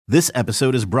This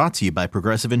episode is brought to you by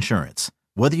Progressive Insurance.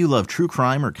 Whether you love true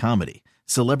crime or comedy,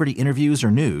 celebrity interviews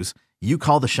or news, you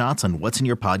call the shots on what's in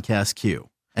your podcast queue.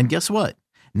 And guess what?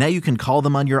 Now you can call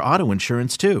them on your auto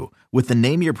insurance too with the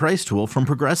Name Your Price tool from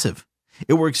Progressive.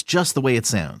 It works just the way it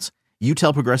sounds. You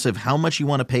tell Progressive how much you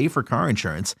want to pay for car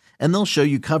insurance, and they'll show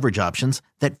you coverage options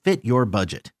that fit your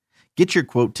budget. Get your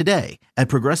quote today at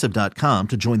Progressive.com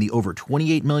to join the over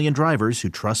 28 million drivers who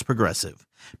trust Progressive.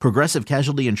 Progressive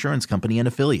Casualty Insurance Company and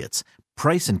Affiliates.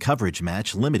 Price and coverage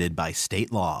match limited by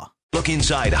state law. Look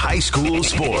inside high school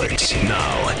sports.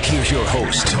 Now, here's your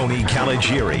host, Tony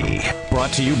Caligiuri.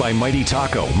 Brought to you by Mighty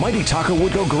Taco. Mighty Taco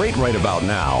would go great right about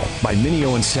now. By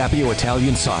Mineo and Sapio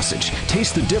Italian Sausage.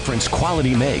 Taste the difference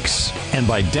quality makes. And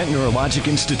by Dent Neurologic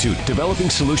Institute, developing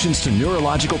solutions to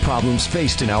neurological problems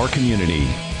faced in our community.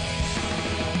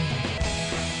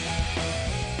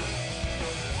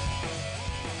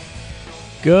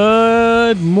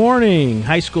 Good morning,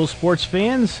 high school sports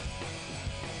fans.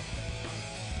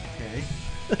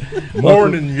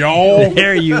 Morning, y'all.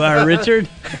 There you are, Richard.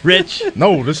 Rich.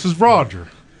 No, this is Roger.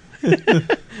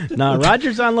 No,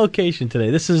 Roger's on location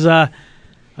today. This is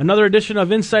another edition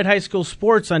of Inside High School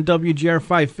Sports on WGR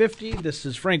 550. This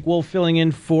is Frank Wolf filling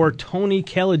in for Tony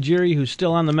Caligiuri, who's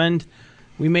still on the mend.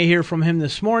 We may hear from him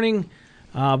this morning,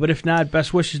 but if not,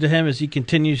 best wishes to him as he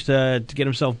continues to get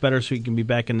himself better so he can be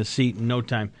back in the seat in no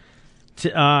time.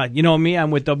 You know me,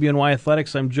 I'm with WNY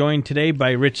Athletics. I'm joined today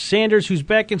by Rich Sanders, who's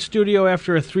back in studio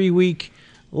after a 3-week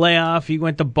layoff. He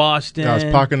went to Boston. I was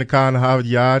parking the car in the Harvard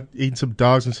Yard, eating some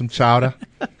dogs and some chowder.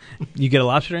 You get a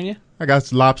lobster in you? I got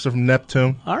some lobster from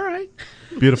Neptune. All right.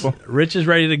 Beautiful. Rich is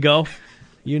ready to go.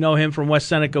 You know him from West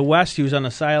Seneca West. He was on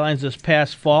the sidelines this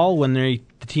past fall when the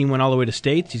team went all the way to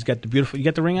states. He's got the beautiful. You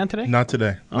got the ring on today? Not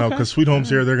today. Okay. No, because Sweet Home's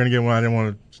here. They're going to get one. I didn't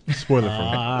want to spoil it for me.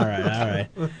 All right.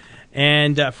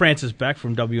 And Francis Beck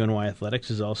from WNY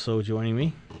Athletics is also joining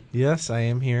me. Yes, I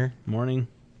am here. Morning.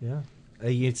 Yeah.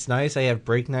 It's nice. I have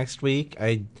break next week.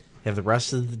 I have the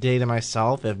rest of the day to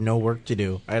myself. I have no work to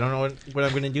do. I don't know what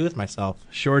I'm going to do with myself.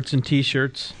 Shorts and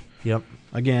T-shirts. Yep.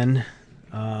 Again.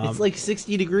 It's like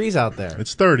 60 degrees out there.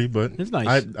 It's 30, but it's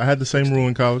nice. I had the same rule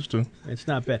in college, too. It's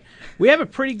not bad. We have a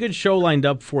pretty good show lined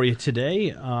up for you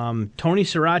today. Tony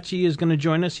Sirachi is going to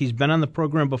join us. He's been on the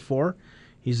program before.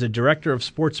 He's the Director of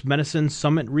Sports Medicine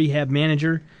Summit Rehab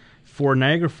Manager for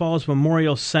Niagara Falls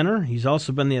Memorial Center. He's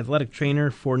also been the athletic trainer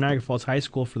for Niagara Falls High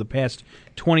School for the past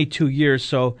 22 years.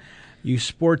 So you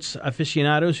sports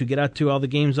aficionados who get out to all the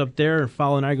games up there and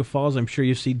follow Niagara Falls, I'm sure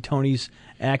you've seen Tony's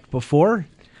act before.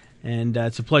 And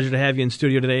it's a pleasure to have you in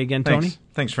studio today again, Tony.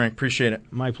 Thanks, Frank. Appreciate it.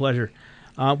 My pleasure.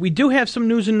 We do have some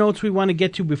news and notes we want to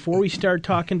get to before we start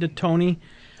talking to Tony.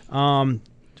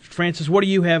 Francis, what do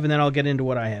you have? And then I'll get into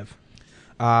what I have.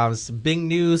 Some big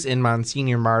news in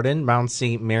Monsignor Martin. Mount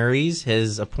St. Mary's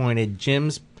has appointed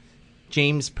James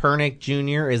Pernick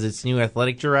Jr. as its new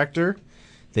athletic director.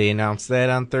 They announced that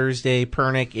on Thursday.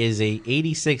 Pernick is a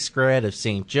 86 grad of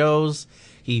St. Joe's.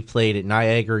 He played at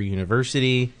Niagara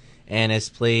University and has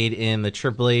played in the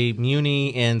AAA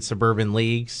Muni and Suburban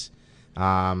leagues.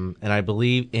 And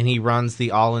he runs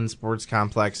the All-In Sports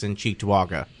Complex in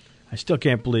Cheektowaga. I still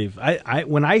can't believe.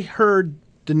 When I heard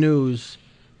the news,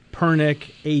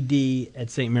 Pernick, AD at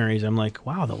St. Mary's, I'm like,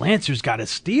 wow, the Lancers got a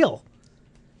steal.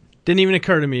 Didn't even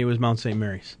occur to me it was Mount St.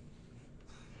 Mary's.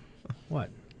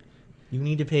 What? You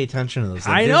need to pay attention to those.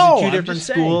 I know. Two different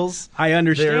schools. I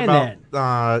understand They're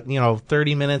that.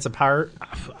 30 minutes apart.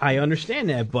 I understand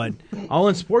that, but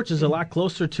All-In Sports is a lot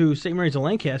closer to St. Mary's of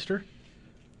Lancaster.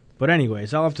 But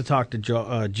anyways, I'll have to talk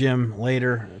to Jim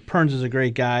later. Perns is a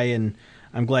great guy, and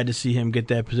I'm glad to see him get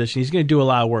that position. He's going to do a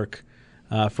lot of work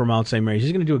for Mount St. Mary's.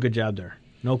 He's going to do a good job there.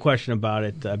 No question about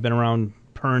it. I've been around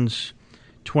Perns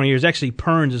 20 years. Actually,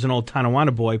 Perns is an old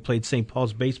Tonawanda boy. Played St.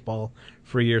 Paul's baseball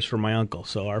for years for my uncle.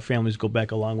 So our families go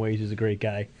back a long ways. He's a great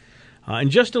guy. In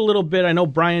just a little bit, I know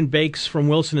Brian Bakes from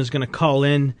Wilson is going to call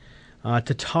in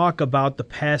to talk about the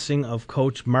passing of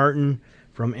Coach Martin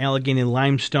from Allegheny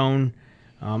Limestone.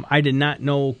 I did not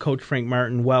know Coach Frank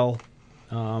Martin well,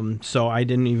 so I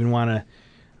didn't even want to.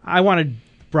 I wanted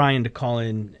Brian to call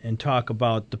in and talk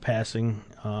about the passing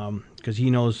because he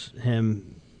knows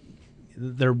him.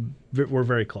 We're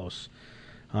very close,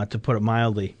 to put it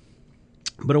mildly.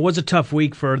 But it was a tough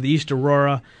week for the East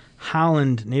Aurora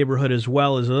Holland neighborhood as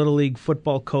well as Little League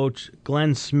football coach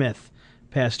Glenn Smith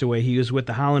passed away. He was with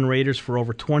the Holland Raiders for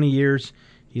over 20 years.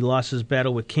 He lost his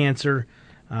battle with cancer.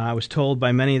 I was told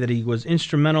by many that he was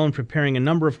instrumental in preparing a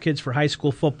number of kids for high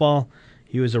school football.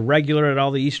 He was a regular at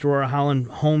all the East Aurora Holland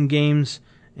home games,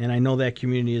 and I know that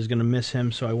community is going to miss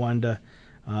him, so I wanted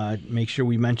to make sure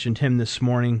we mentioned him this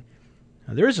morning.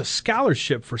 There is a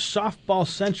scholarship for Softball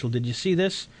Central. Did you see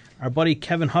this? Our buddy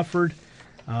Kevin Hufford,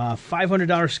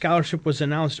 $500 scholarship was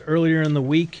announced earlier in the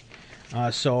week.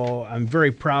 So I'm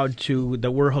very proud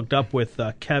that we're hooked up with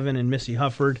Kevin and Missy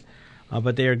Hufford.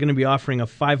 But they are going to be offering a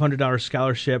 $500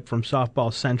 scholarship from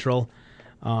Softball Central.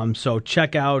 So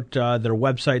check out their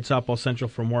website, Softball Central,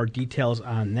 for more details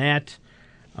on that.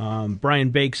 Brian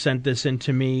Bake sent this in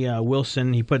to me.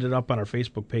 Wilson, he put it up on our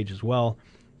Facebook page as well.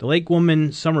 The Lake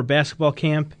Woman Summer Basketball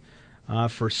Camp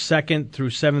for 2nd through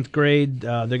 7th grade.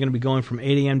 They're going to be going from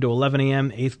 8 a.m. to 11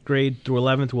 a.m. 8th grade through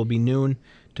 11th will be noon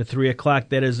to 3 o'clock.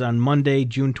 That is on Monday,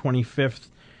 June 25th,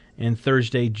 and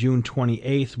Thursday, June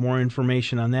 28th. More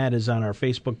information on that is on our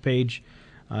Facebook page.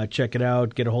 Check it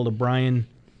out. Get a hold of Brian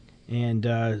and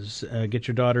get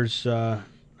your daughters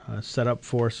set up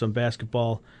for some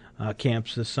basketball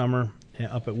camps this summer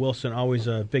up at Wilson. Always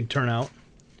a big turnout.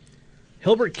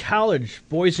 Hilbert College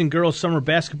Boys and Girls Summer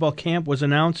Basketball Camp was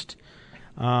announced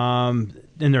in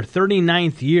their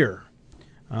 39th year.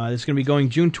 It's going to be going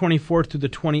June 24th through the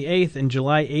 28th and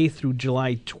July 8th through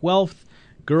July 12th.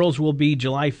 Girls will be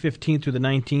July 15th through the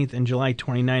 19th and July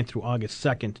 29th through August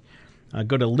 2nd.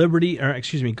 Go to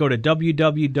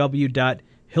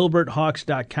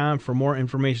www.hilberthawks.com for more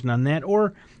information on that,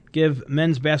 or give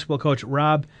men's basketball coach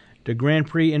Rob de Grand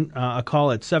Prix a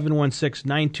call at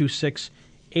 716-926-8803.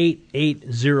 I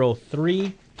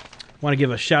want to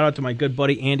give a shout-out to my good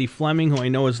buddy Andy Fleming, who I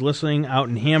know is listening out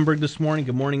in Hamburg this morning.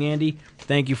 Good morning, Andy.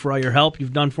 Thank you for all your help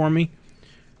you've done for me.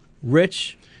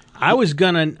 Rich, I wasn't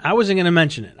gonna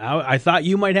mention it. I thought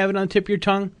you might have it on the tip of your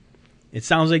tongue. It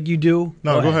sounds like you do.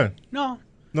 No, go ahead. No,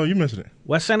 you mentioned it.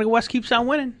 West Seneca West keeps on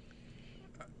winning.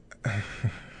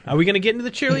 Are we going to get into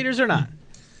the cheerleaders or not?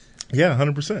 Yeah,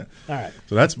 100%. All right.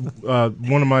 So that's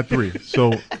one of my three.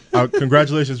 So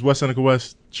congratulations, West Seneca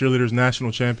West cheerleaders,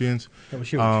 national champions. That was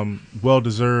huge. Well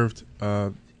deserved.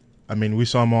 I mean, we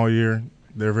saw them all year.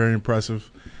 They're very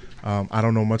impressive. I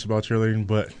don't know much about cheerleading,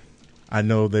 but I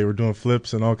know they were doing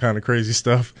flips and all kind of crazy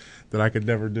stuff that I could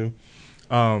never do.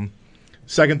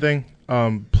 Second thing,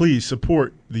 please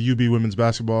support the UB women's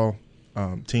basketball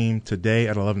team today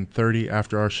at 11:30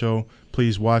 after our show.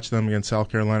 Please watch them against South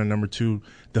Carolina, number 2,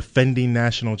 defending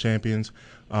national champions.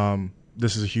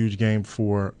 This is a huge game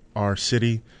for our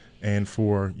city and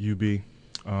for UB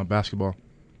basketball.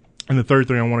 And the third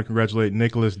thing, I want to congratulate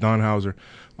Nicholas Donhauser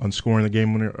on scoring the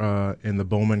game winner in the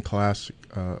Bowman Class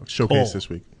showcase this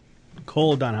week.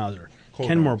 Cole Donhauser.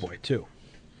 Kenmore boy, too.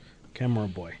 Kenmore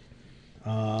boy.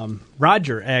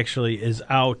 Roger actually is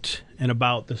out and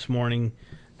about this morning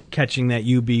catching that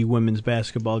UB women's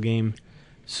basketball game.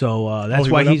 So that's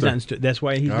why he's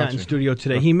not in studio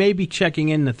today. He may be checking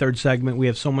in the third segment. We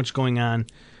have so much going on.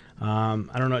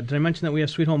 I don't know. Did I mention that we have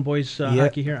Sweet Home Boys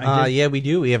hockey here? Yeah, we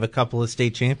do. We have a couple of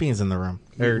state champions in the room.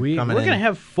 We're going to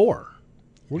have 4.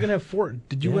 We're going to have 4.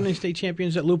 Did you win any state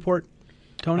champions at Newport,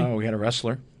 Tony? Oh, we had a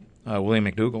wrestler. William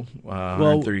McDougall,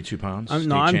 132 pounds.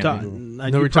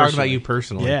 We're talking about you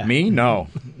personally. Yeah. Me? No,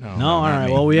 all right.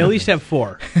 Well, we at least have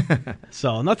 4.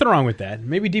 So nothing wrong with that.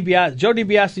 Maybe Joe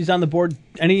DiBiase's on the board.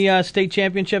 Any state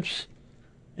championships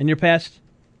in your past?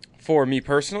 For me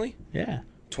personally? Yeah.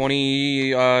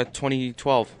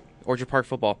 2012, Orchard Park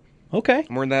football. Okay.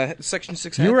 We're in that Section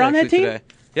 6. You were on that team? Today.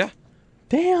 Yeah.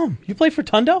 Damn. You played for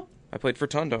Tundo? I played for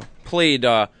Tundo. Played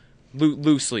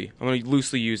loosely. I'm going to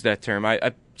loosely use that term.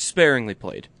 I sparingly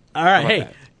played. All right. Hey,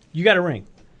 you got a ring.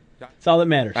 That's all that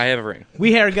matters. I have a ring.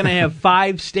 We are going to have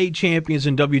 5 state champions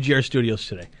in WGR Studios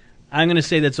today. I'm going to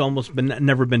say that's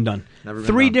never been done.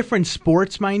 3 different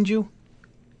sports, mind you.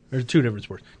 Or 2 different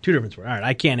sports. 2 different sports. All right,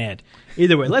 I can't add.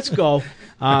 Either way, let's go.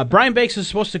 Brian Bakes is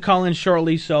supposed to call in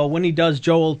shortly, so when he does,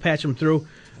 Joe will patch him through.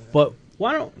 But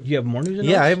why don't you have more news and notes?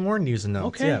 Yeah, I have more news and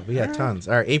notes. Okay. Yeah, we got tons.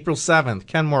 All right, April 7th,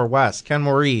 Kenmore West,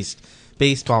 Kenmore East.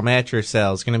 Baseball mattress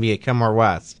sales going to be at Kenmore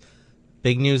West.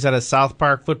 Big news out of South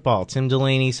Park football. Tim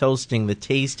Delaney's hosting the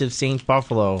Taste of St.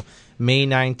 Buffalo, May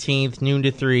 19th, noon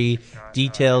to 3.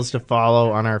 Details to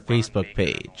follow on our Facebook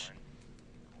page.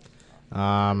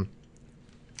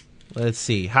 Let's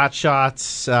see. Hot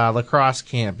Shots lacrosse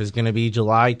camp is going to be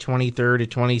July 23rd to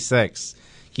 26th.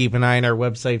 Keep an eye on our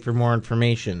website for more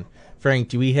information. Frank,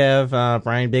 do we have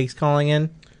Brian Biggs calling in?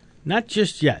 Not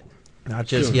just yet. Not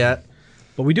just yet.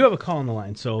 But we do have a call on the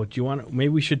line, so do you want? Maybe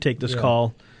we should take this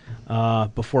call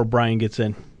before Brian gets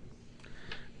in.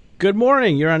 Good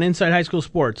morning. You're on Inside High School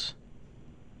Sports.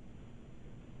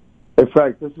 Hey,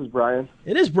 Frank, this is Brian.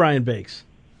 It is Brian Bakes.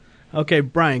 Okay,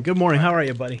 Brian, good morning. How are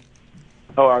you, buddy?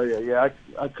 How are you? Yeah,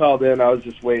 I called in. I was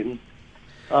just waiting.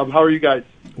 How are you guys?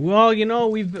 Well,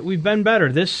 we've been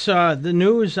better. This the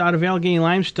news out of Allegheny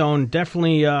Limestone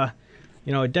definitely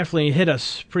it definitely hit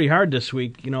us pretty hard this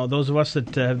week. Those of us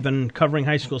that have been covering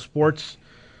high school sports,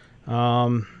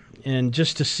 and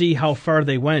just to see how far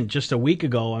they went just a week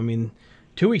ago.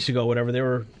 2 weeks ago, whatever, they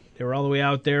were all the way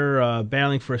out there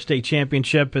battling for a state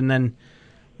championship, and then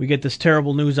we get this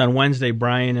terrible news on Wednesday,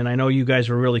 Brian. And I know you guys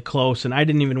were really close, and I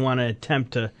didn't even want to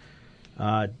attempt to,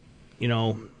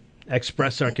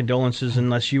 express our condolences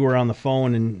unless you were on the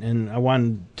phone, and I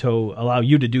wanted to allow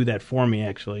you to do that for me,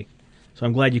 actually. So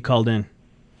I'm glad you called in.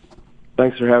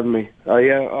 Thanks for having me.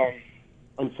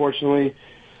 Unfortunately,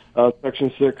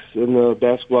 Section 6 in the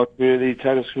basketball community,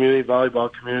 tennis community,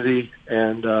 volleyball community,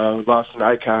 and lost an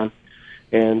icon.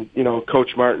 And,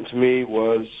 Coach Martin to me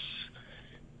was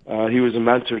he was a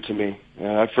mentor to me.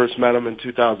 I first met him in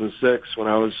 2006 when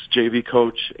I was JV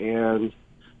coach, and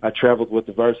I traveled with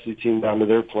the varsity team down to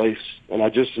their place, and I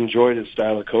just enjoyed his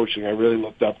style of coaching. I really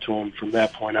looked up to him from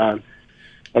that point on.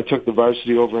 I took the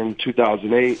varsity over in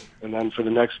 2008, and then for the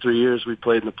next 3 years we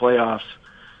played in the playoffs,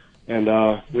 and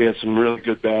we had some really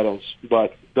good battles.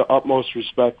 But the utmost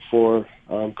respect for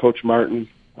Coach Martin.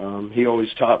 He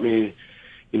always taught me,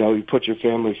 you put your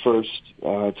family first,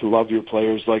 to love your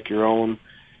players like your own,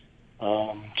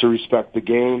 to respect the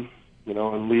game,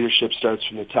 and leadership starts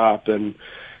from the top. And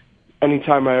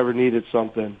anytime I ever needed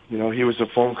something, he was a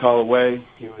phone call away,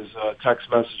 he was a text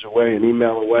message away, an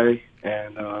email away,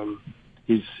 and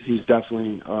he's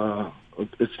definitely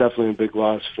it's definitely a big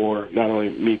loss for not only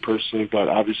me personally, but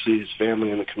obviously his family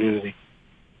and the community.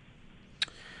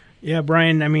 Yeah,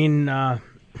 Brian. It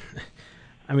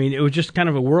was just kind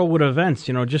of a whirlwind of events.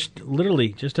 Just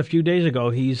literally just a few days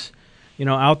ago, he's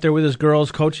out there with his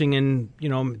girls coaching in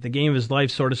the game of his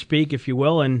life, so to speak, if you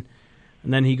will, and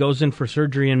then he goes in for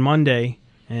surgery on Monday,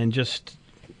 and just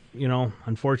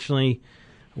unfortunately,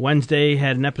 Wednesday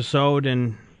had an episode,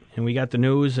 and we got the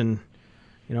news, and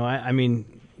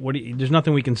there's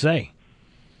nothing we can say.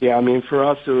 Yeah, for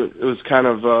us, it was kind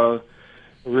of a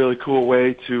really cool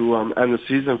way to end the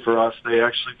season for us. They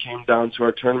actually came down to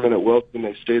our tournament at Wilton.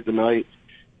 They stayed the night,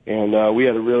 and we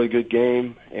had a really good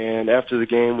game. And after the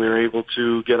game, we were able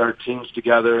to get our teams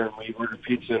together, and we ordered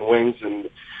pizza and wings, and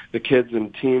the kids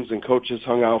and teams and coaches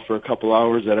hung out for a couple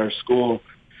hours at our school.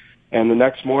 And the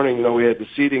next morning, we had the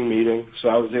seating meeting, so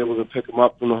I was able to pick them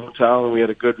up from the hotel, and we had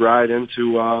a good ride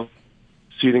into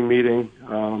seating meeting,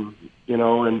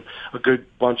 and a good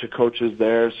bunch of coaches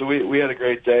there. So we had a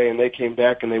great day, and they came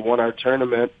back and they won our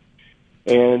tournament.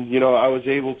 And, I was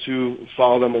able to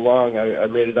follow them along. I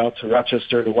made it out to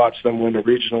Rochester to watch them win a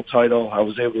regional title. I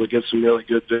was able to get some really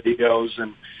good videos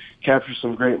and capture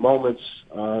some great moments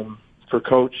for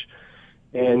Coach.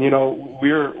 And, we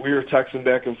were texting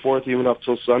back and forth even up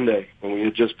till Sunday, and we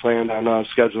had just planned on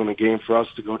scheduling a game for us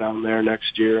to go down there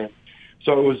next year.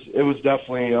 So it was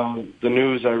definitely the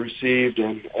news I received,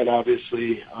 and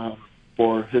obviously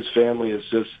for his family,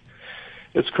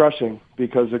 it's crushing,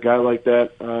 because a guy like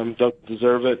that doesn't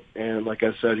deserve it. And like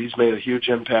I said, he's made a huge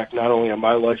impact not only on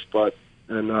my life, but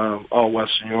in all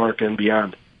Western New York and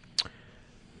beyond.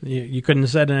 You couldn't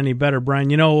have said it any better,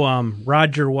 Brian.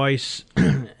 Roger Weiss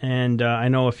and I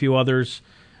know a few others,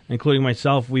 including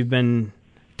myself, we've been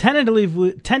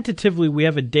tentatively we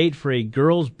have a date for a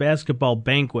girls' basketball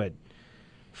banquet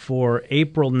for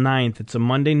April 9th. It's a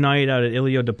Monday night out at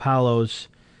Ilio DePaulo's,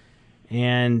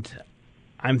 and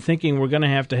I'm thinking we're going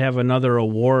to have another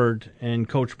award in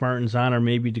Coach Martin's honor,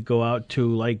 maybe to go out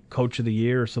to, like, Coach of the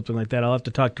Year or something like that. I'll have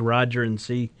to talk to Roger and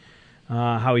see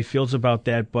how he feels about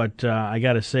that, but I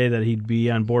got to say that he'd be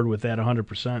on board with that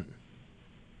 100%.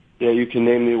 Yeah, you can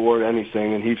name the award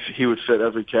anything, and he would fit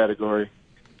every category,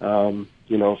 from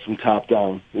top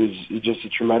down. He's just a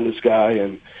tremendous guy,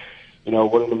 and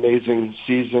what an amazing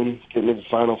season, getting to the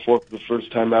Final Four for the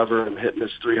first time ever and hitting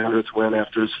his 300th win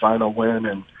after his final win.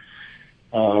 And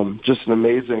just an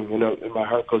amazing, and my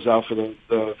heart goes out for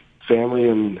the family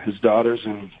and his daughters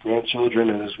and grandchildren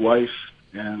and his wife,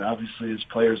 and obviously his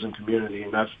players and community.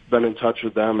 And I've been in touch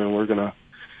with them, and we're going to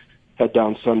head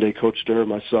down Sunday, Coach Durr,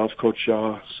 myself, Coach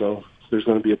Shaw. So there's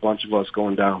going to be a bunch of us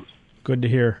going down. Good to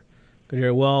hear. Good to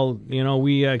hear. Well,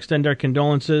 we extend our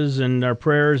condolences and our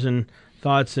prayers and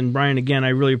thoughts. And Brian, again, I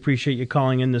really appreciate you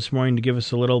calling in this morning to give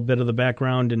us a little bit of the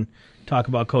background and talk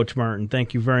about Coach Martin.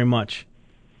 Thank you very much.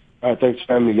 All right, thanks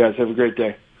for having me, guys. Have a great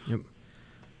day. Yep.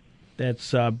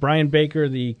 That's Brian Baker,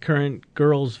 the current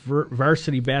girls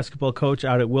varsity basketball coach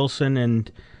out at Wilson,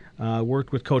 and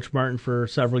worked with Coach Martin for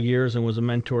several years and was a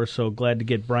mentor. So glad to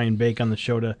get Brian Baker on the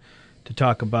show to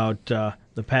talk about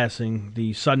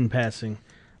the sudden passing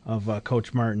of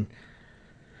Coach Martin.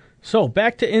 So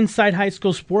back to Inside High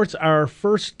School Sports. Our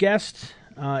first guest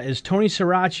is Tony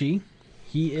Sirachi.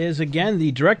 He is, again,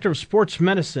 the Director of Sports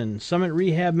Medicine, Summit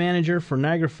Rehab Manager for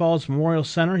Niagara Falls Memorial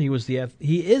Center. He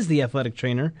is the athletic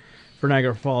trainer for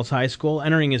Niagara Falls High School,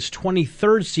 entering his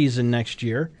 23rd season next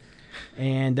year.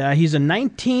 And he's a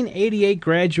 1988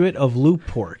 graduate of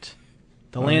Looport,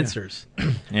 the Lancers.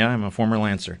 Yeah, I'm a former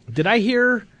Lancer. Did I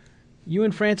hear you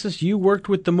and Francis, you worked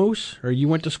with the Moose, or you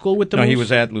went to school with the Moose? No, he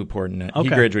was at Looport. He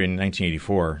graduated in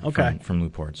 1984 from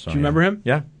Looport. So, do you remember him?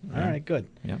 Yeah. All right, good.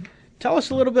 Yeah. Tell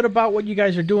us a little bit about what you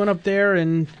guys are doing up there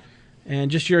and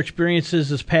just your experiences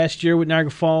this past year with Niagara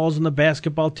Falls and the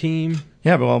basketball team.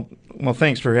 Yeah, well,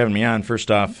 thanks for having me on. First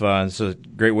off, it's a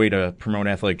great way to promote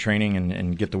athletic training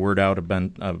and get the word out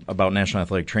about National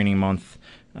Athletic Training Month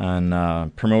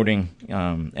on promoting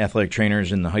athletic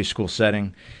trainers in the high school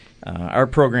setting. Our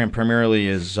program primarily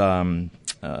is an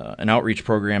outreach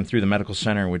program through the medical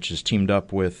center, which is teamed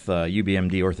up with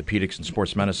UBMD Orthopedics and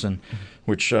Sports Medicine,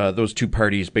 which those two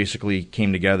parties basically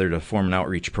came together to form an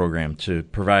outreach program to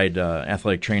provide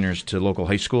athletic trainers to local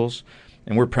high schools.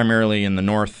 And we're primarily in the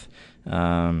north,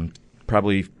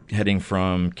 probably heading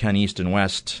from Ken East and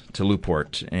West to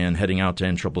Looport and heading out to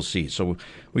NCCC. So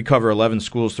we cover 11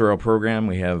 schools through our program.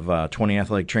 We have 20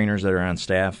 athletic trainers that are on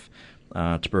staff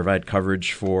to provide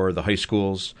coverage for the high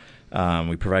schools.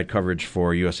 We provide coverage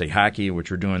for USA Hockey,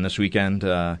 which we're doing this weekend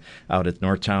out at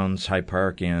Northtowns, High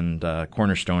Park, and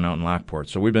Cornerstone out in Lockport.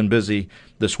 So we've been busy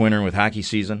this winter with hockey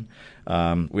season.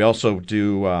 We also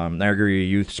do Niagara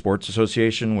Youth Sports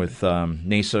Association with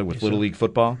NASA with Little League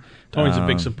football. Tony's a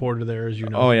big supporter there, as you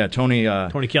know. Oh, yeah, Tony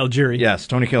Caligiuri. Yes,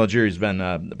 Tony Caligiuri has been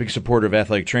a big supporter of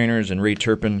athletic trainers, and Ray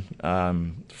Turpin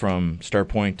from Star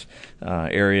Point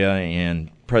area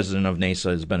and president of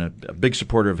NASA has been a big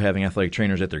supporter of having athletic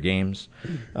trainers at their games.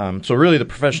 So really the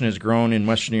profession has grown in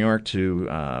Western New York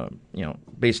to,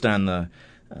 based on the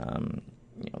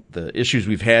issues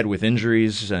we've had with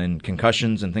injuries and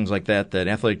concussions and things like that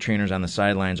athletic trainers on the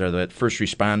sidelines are that first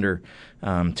responder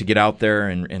to get out there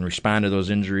and respond to those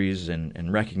injuries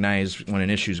and recognize when an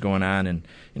issue is going on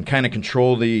and kind of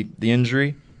control the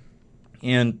injury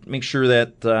and make sure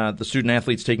that the student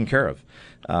athlete's taken care of.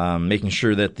 Making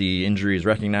sure that the injury is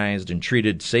recognized and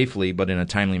treated safely but in a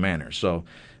timely manner. So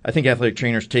I think athletic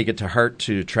trainers take it to heart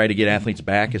to try to get athletes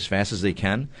back as fast as they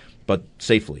can, but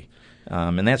safely.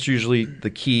 And that's usually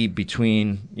the key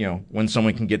between, when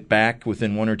someone can get back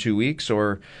within 1 or 2 weeks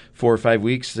or 4 or 5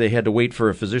 weeks, they had to wait for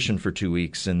a physician for 2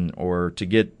 weeks or to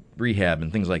get rehab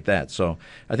and things like that. So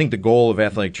I think the goal of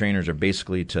athletic trainers are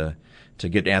basically to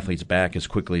get athletes back as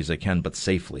quickly as they can, but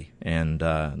safely. And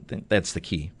that's the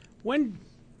key.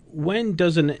 When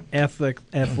does an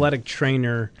athletic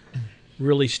trainer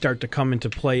really start to come into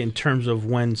play in terms of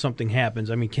when something happens?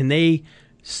 I mean, can they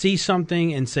see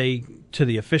something and say to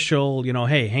the official,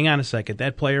 hey, hang on a second,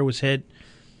 that player was hit,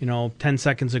 10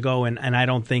 seconds ago, and I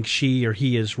don't think she or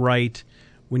he is right.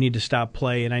 We need to stop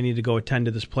play, and I need to go attend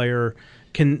to this player.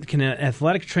 Can an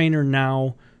athletic trainer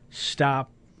now stop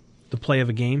the play of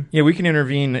a game? Yeah, we can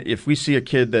intervene if we see a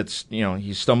kid that's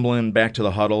he's stumbling back to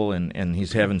the huddle and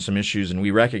he's having some issues and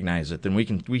we recognize it. Then we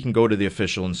can go to the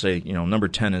official and say number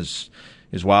 10 is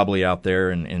wobbly out there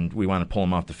and we want to pull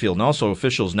him off the field. And also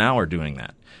officials now are doing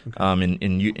that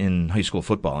in high school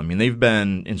football. I mean, they've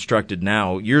been instructed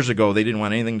now. Years ago they didn't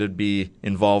want anything to be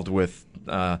involved with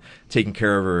taking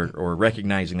care of or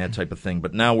recognizing that type of thing.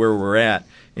 But now where we're at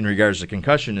in regards to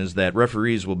concussion is that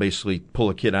referees will basically pull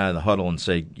a kid out of the huddle and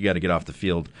say, you got to get off the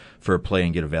field for a play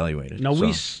and get evaluated. Now,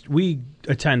 we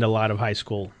attend a lot of high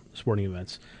school sporting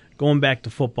events. Going back to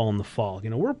football in the fall,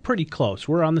 we're pretty close.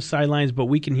 We're on the sidelines, but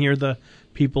we can hear the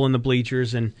people in the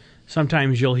bleachers, and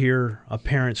sometimes you'll hear a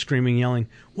parent screaming, yelling,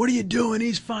 "What are you doing?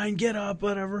 He's fine. Get up,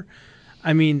 whatever."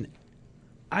 I mean,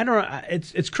 I don't know.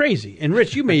 It's crazy. And,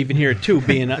 Rich, you may even hear it, too,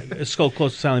 being so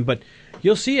close to silent. But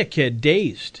you'll see a kid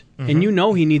dazed, and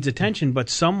he needs attention, but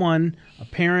someone, a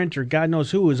parent or God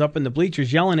knows who, is up in the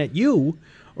bleachers yelling at you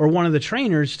or one of the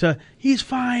trainers he's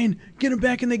fine, get him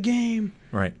back in the game.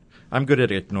 Right. I'm good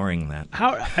at ignoring that.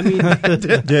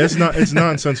 It's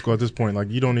nonsensical at this point. Like,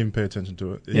 you don't even pay attention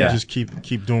to it. You just keep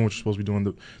doing what you're supposed to be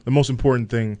doing. The most important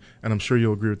thing, and I'm sure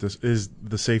you'll agree with this, is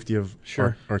the safety of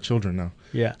our children now.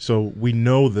 Yeah. So we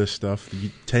know this stuff.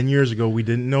 10 years ago, we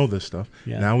didn't know this stuff.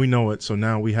 Yeah. Now we know it. So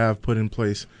now we have put in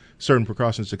place certain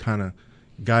precautions to kind of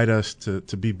guide us to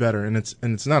be better. And it's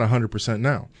not 100%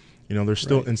 now. There's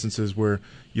still instances where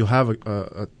you'll have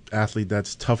a athlete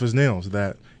that's tough as nails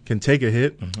that can take a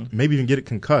hit, maybe even get it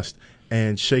concussed,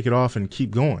 and shake it off and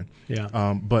keep going.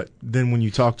 Yeah. But then when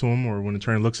you talk to them or when the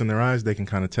trainer looks in their eyes, they can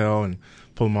kind of tell and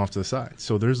pull them off to the side.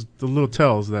 So there's the little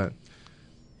tells that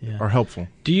are helpful.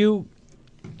 Do you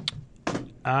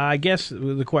I guess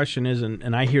the question is,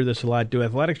 and I hear this a lot, do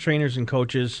athletic trainers and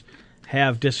coaches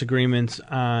have disagreements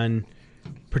on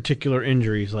particular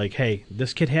injuries? Like, hey,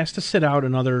 this kid has to sit out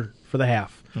another for the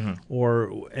half.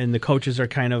 Mm-hmm. And the coaches are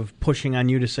kind of pushing on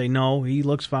you to say, no, he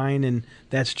looks fine, and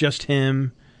that's just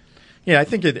him. Yeah, I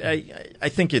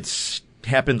think it's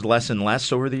happened less and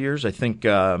less over the years. I think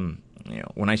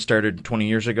when I started 20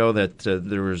 years ago, that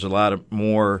there was a lot of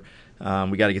more.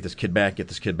 We got to get this kid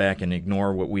back, and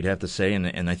ignore what we'd have to say.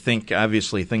 And I think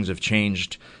obviously things have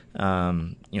changed,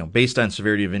 based on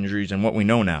severity of injuries and what we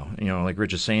know now. Like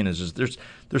Rich is saying, is there's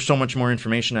so much more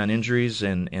information on injuries,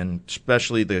 and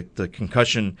especially the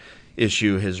concussion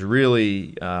issue has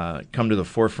really come to the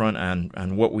forefront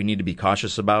on what we need to be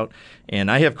cautious about. And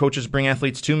I have coaches bring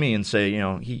athletes to me and say,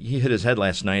 he hit his head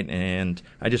last night, and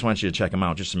I just want you to check him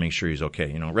out just to make sure he's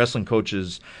okay. Wrestling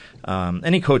coaches,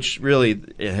 any coach really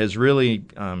has really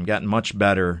gotten much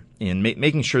better in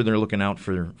making sure they're looking out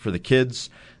for the kids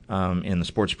in the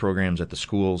sports programs at the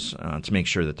schools to make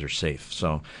sure that they're safe.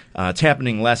 So it's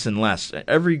happening less and less.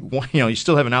 You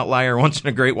still have an outlier once in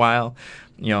a great while,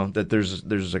 that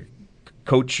there's a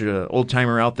coach, old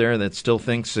timer out there that still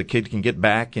thinks a kid can get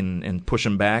back and push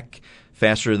them back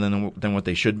faster than what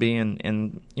they should be,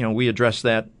 and we address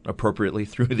that appropriately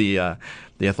through the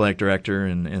athletic director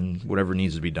and whatever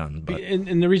needs to be done. But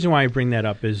and the reason why I bring that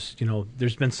up is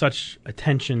there's been such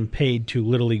attention paid to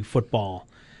Little League football,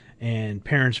 and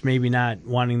parents maybe not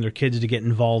wanting their kids to get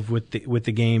involved with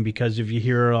the game because if you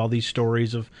hear all these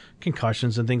stories of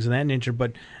concussions and things of that nature,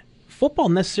 but football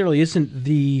necessarily isn't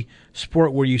the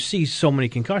sport where you see so many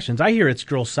concussions. I hear it's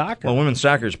girls soccer. Well, women's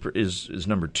soccer is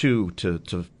number 2 to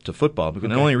football. Because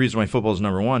the only reason why football is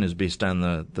number 1 is based on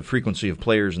the frequency of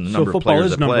players and the number of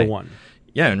players that play. So football is number 1?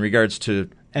 Yeah, in regards to...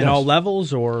 At all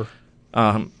levels, or...?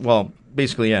 Well,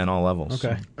 basically, yeah, in all levels.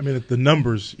 Okay. So. I mean, the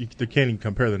numbers, they can't even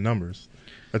compare the numbers.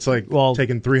 It's like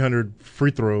taking 300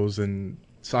 free throws and...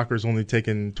 Soccer's only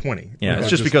taken 20. Yeah, it's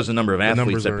just because the number of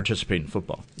athletes that participate in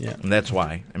football. Yeah. And that's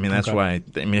why. That's why.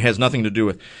 It has nothing to do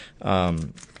with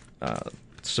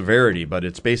severity, but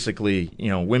it's basically,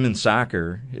 women's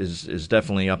soccer is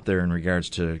definitely up there in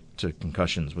regards to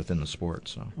concussions within the sport.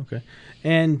 So. Okay.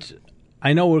 And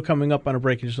I know we're coming up on a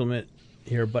break in just a minute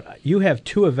here, but you have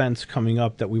 2 events coming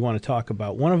up that we want to talk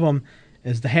about. One of them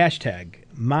is the hashtag,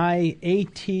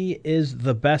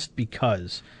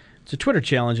 #MyATIsTheBestBecause. It's a Twitter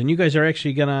challenge, and you guys are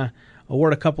actually going to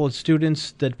award a couple of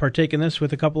students that partake in this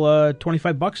with a couple of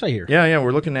 $25, I hear. Yeah,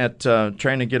 we're looking at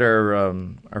trying to get our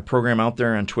program out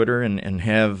there on Twitter and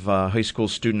have high school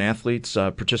student athletes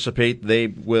participate. They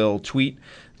will tweet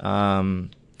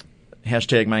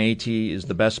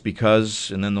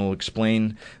 #MyATIsTheBestBecause, and then they'll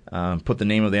explain, put the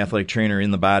name of the athletic trainer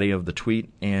in the body of the tweet,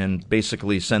 and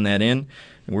basically send that in.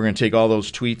 And we're going to take all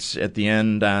those tweets at the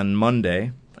end on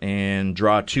Monday and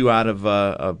draw 2 out of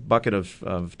a bucket of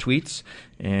tweets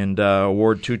and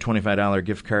award 2 $25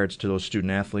 gift cards to those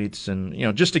student athletes, and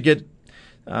just to get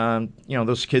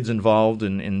those kids involved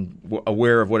and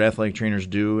aware of what athletic trainers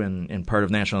do and part of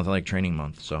National Athletic Training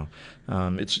Month. So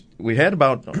we had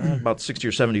about 60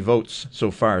 or 70 votes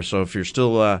so far. So if you're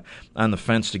still on the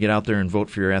fence to get out there and vote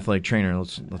for your athletic trainer,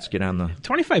 let's get on the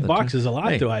 $25 is a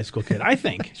lot to a high school kid, I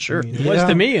think. Sure, it was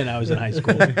to me when I was in high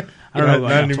school. I don't know.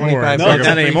 Not anymore.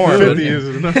 Not anymore. 50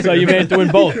 is so you may have to win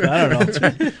both. I don't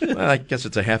know. Well, I guess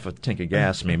it's a half a tank of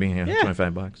gas, maybe.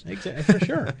 $25. Exactly, for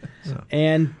sure. So.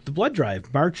 And the blood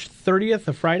drive, March 30th,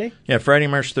 a Friday. Yeah, Friday,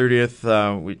 March 30th.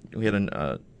 We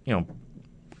had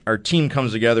our team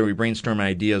comes together. We brainstorm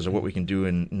ideas of what we can do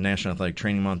in National Athletic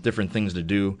Training Month, different things to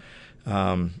do.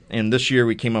 And this year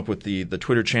we came up with the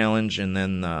Twitter challenge, and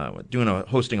then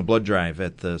hosting a blood drive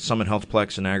at the Summit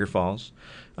Healthplex in Niagara Falls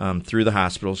through the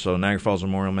hospital. So Niagara Falls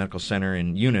Memorial Medical Center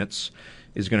in Units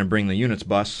is going to bring the Units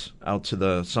bus out to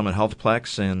the Summit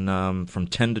Healthplex and from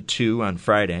 10 to 2 on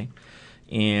Friday,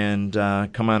 and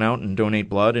come on out and donate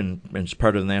blood, and it's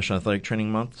part of the National Athletic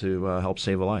Training Month to help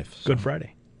save a life. So. Good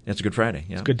Friday. It's a Good Friday.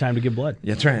 Yeah, it's a good time to give blood.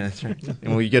 Yeah, that's right.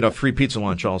 And we get a free pizza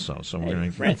lunch also. So we're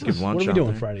going to give lunch. What are we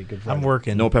doing Friday? Good Friday. I'm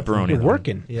working. No pepperoni. You're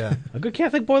working. Yeah. A good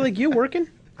Catholic boy like you working?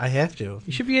 I have to.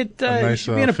 You should be at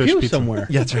in a pew pizza. somewhere.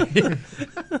 Yeah, that's right.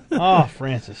 Oh,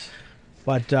 Francis.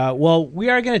 But, we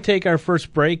are going to take our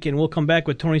first break, and we'll come back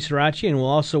with Tony Srirachi, and we'll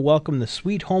also welcome the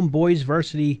Sweet Home Boys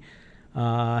varsity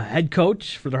head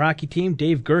coach for their hockey team,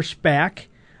 Dave Gerst, back,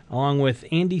 along with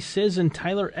Andy Sizz and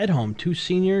Tyler Edholm, 2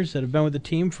 seniors that have been with the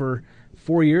team for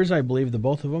 4 years, I believe, the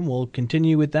both of them. We'll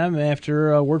continue with them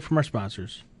after a word from our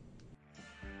sponsors.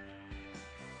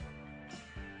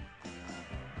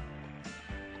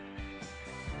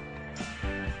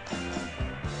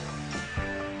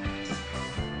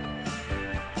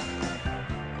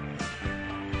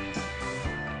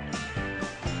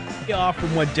 way off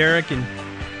from what Derek and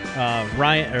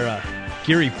Ryan or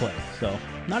Geary play. So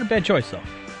not a bad choice though.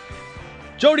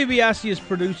 Joe DiBiase is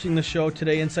producing the show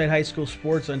today, Inside High School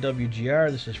Sports on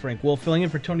WGR. This is Frank Wolf filling in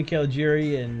for Tony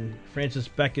Caligieri, and Francis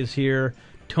Beck is here.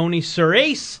 Tony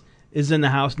Surace is in the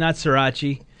house, not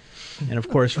Sriracha. And, of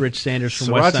course, Rich Sanders from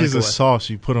West Seneca Sriracha is a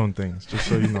sauce you put on things, just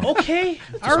so you know. Okay.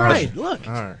 All right. Look,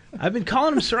 I've been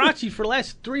calling him Sriracha for the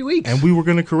last 3 weeks. And we were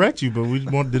going to correct you, but we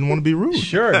didn't want to be rude.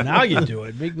 Sure. Now you do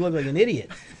it. Make me look like an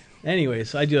idiot.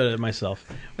 Anyways, I do it myself.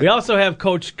 We also have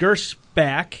Coach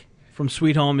Gersbach from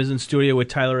Sweet Home is in studio with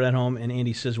Tyler at home, and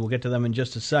Andy says we'll get to them in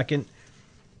just a second.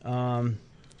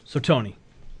 So, Tony,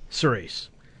 Surace,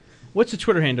 what's the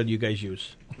Twitter handle you guys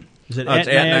use? Is it it's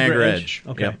at Niagara Edge?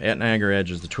 Okay. Yep, at Niagara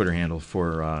Edge is the Twitter handle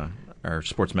for our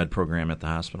sports med program at the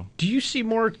hospital. Do you see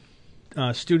more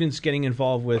students getting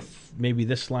involved with maybe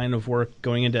this line of work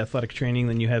going into athletic training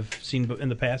than you have seen in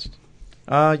the past?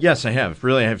 Yes, I have.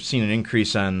 Really, I have seen an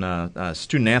increase on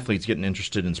student athletes getting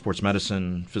interested in sports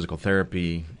medicine, physical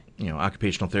therapy,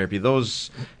 occupational therapy,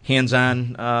 those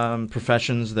hands-on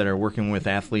professions that are working with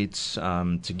athletes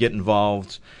to get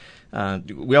involved.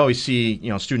 We always see,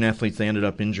 student athletes, they ended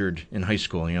up injured in high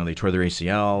school. They tore their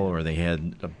ACL or they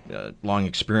had a long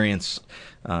experience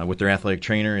with their athletic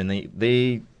trainer, and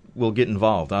they will get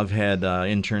involved. I've had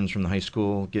interns from the high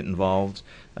school get involved.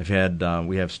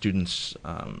 We have students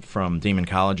from Damon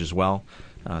College as well,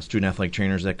 student athletic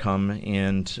trainers that come,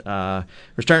 and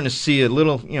we're starting to see a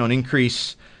little, an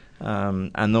increase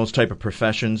on those type of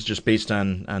professions just based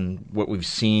on what we've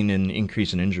seen in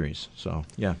increase in injuries. So,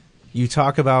 yeah. You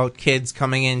talk about kids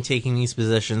coming in, taking these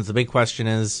positions. The big question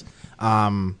is,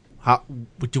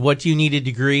 what do you need a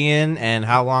degree in, and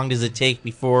how long does it take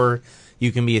before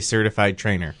you can be a certified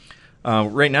trainer?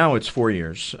 Right now, it's 4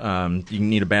 years. You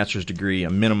need a bachelor's degree, a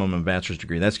minimum of a bachelor's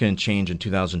degree. That's going to change in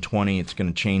 2020. It's going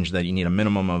to change that you need a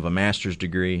minimum of a master's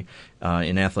degree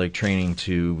in athletic training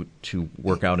to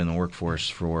work out in the workforce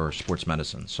for sports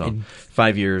medicine. So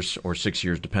 5 years or 6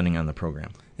 years, depending on the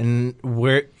program. And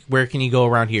where can you go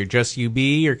around here? Just UB,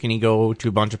 or can you go to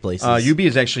a bunch of places? UB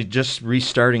is actually just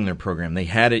restarting their program. They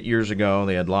had it years ago.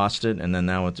 They had lost it, and then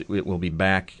now it will be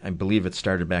back. I believe it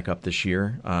started back up this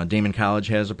year. Damon College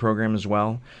has a program as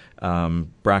well.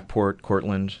 Brockport,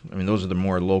 Cortland. Those are the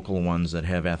more local ones that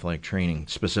have athletic training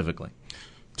specifically.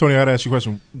 Tony, I got to ask you a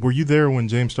question. Were you there when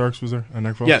James Starks was there at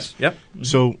Niagara Falls? Yes. Yep. Mm-hmm.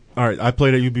 So, all right, I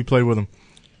played at UB, played with him,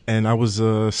 and I was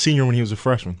a senior when he was a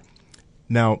freshman.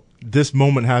 Now, this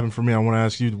moment happened for me. I want to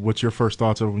ask you what your first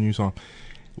thoughts are when you saw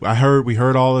him. We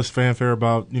heard all this fanfare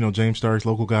about, James Starks,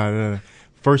 local guy.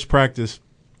 First practice,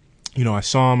 I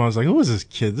saw him. I was like, who is this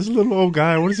kid? This little old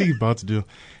guy. What is he about to do?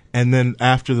 And then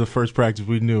after the first practice,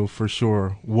 we knew for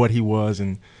sure what he was.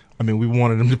 And, we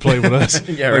wanted him to play with us.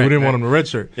 Yeah, right, we didn't want him to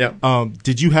redshirt. Yeah.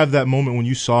 Did you have that moment when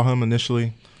you saw him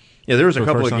initially? Yeah, there was a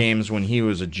couple of games when he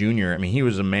was a junior. He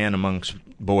was a man amongst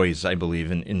boys, I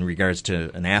believe, in regards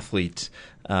to an athlete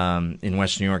in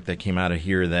West New York that came out of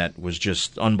here that was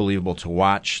just unbelievable to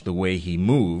watch the way he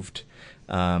moved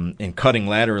and cutting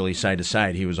laterally side to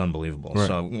side. He was unbelievable. Right.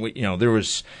 So, there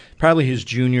was probably his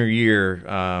junior year,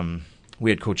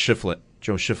 we had Coach Shiflett.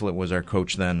 Joe Shiflett was our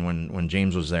coach then when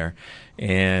James was there,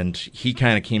 and he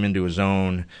kind of came into his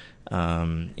own.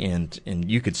 And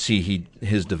you could see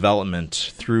his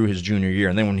development through his junior year,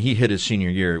 and then when he hit his senior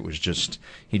year, it was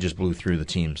he just blew through the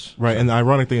teams. Right, and the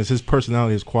ironic thing is his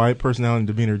personality, his quiet personality and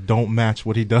demeanor don't match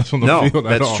what he does on the field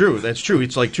at all. That's true. That's true.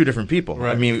 It's like two different people.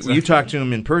 Right. Exactly. You talk to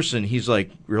him in person, he's like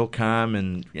real calm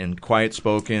and quiet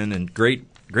spoken and great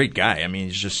guy.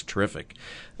 He's just terrific,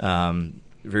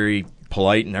 very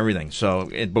polite and everything. So,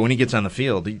 but when he gets on the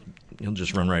field, he'll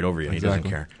just run right over you. Exactly. He doesn't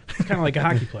care. It's kind of like a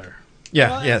hockey player.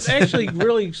 Yeah, well, yes. Actually,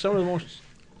 really, some of the most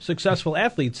successful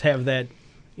athletes have that,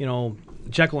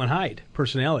 Jekyll and Hyde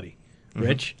personality.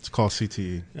 Rich? It's called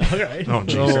CTE. All right. Oh,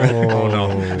 jeez. Oh,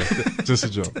 no. Just a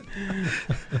joke.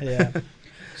 Yeah.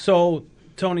 So,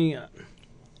 Tony,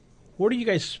 what do you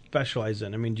guys specialize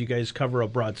in? Do you guys cover a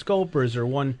broad scope, or is there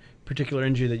one particular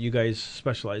injury that you guys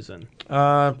specialize in?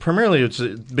 Primarily, it's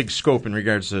a big scope in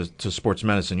regards to sports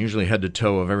medicine, usually head to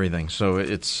toe of everything. So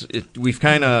we've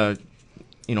kind of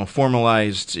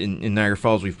formalized in Niagara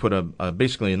Falls. We've put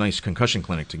basically a nice concussion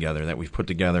clinic together that we've put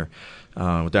together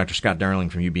with Dr. Scott Darling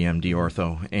from UBMD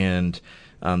Ortho, and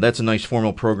that's a nice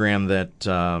formal program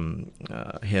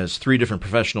that has 3 different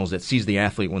professionals that sees the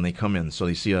athlete when they come in. So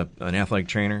they see an athletic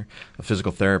trainer, a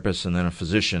physical therapist, and then a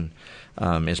physician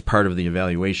as part of the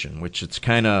evaluation, which it's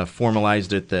kind of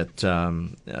formalized it that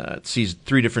it sees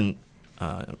 3 different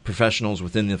professionals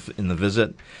in the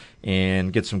visit,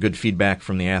 and get some good feedback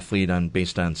from the athlete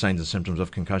based on signs and symptoms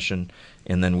of concussion,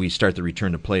 and then we start the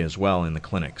return to play as well in the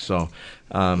clinic. So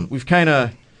we've kind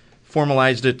of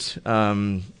formalized it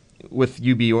with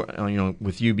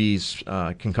with UB's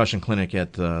concussion clinic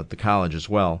at the college as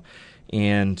well,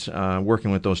 and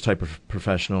working with those type of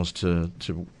professionals to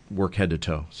work head to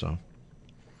toe. So.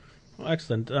 Well,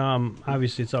 excellent.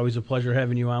 Obviously, it's always a pleasure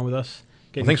having you on with us.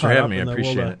 Well, thanks for having me. I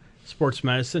appreciate it. Sports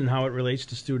medicine and how it relates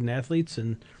to student athletes,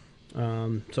 and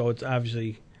so it's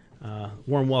obviously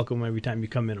warm welcome every time you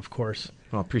come in, of course.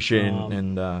 Well, appreciate it,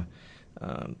 and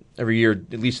every year,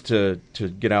 at least to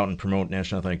get out and promote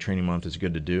National Athletic Training Month is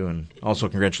good to do. And also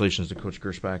congratulations to Coach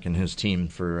Gersbach and his team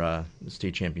for the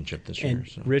state championship this year.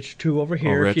 And Rich, too, over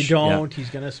here. Rich, if you don't, he's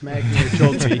going to smack you or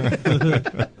choke me.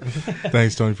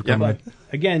 Thanks, Tony, for coming. But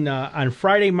again, on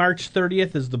Friday, March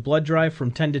 30th is the blood drive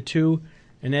from 10 to 2.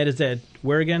 And that is at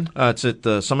where again? It's at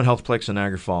the Summit Healthplex in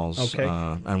Niagara Falls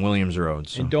on Williams Road.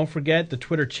 So. And don't forget the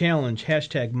Twitter challenge,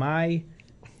 hashtag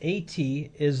MyAT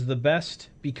is the best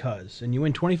because. And you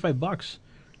win $25.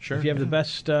 Sure. If you have the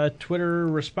best Twitter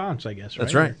response, I guess, right?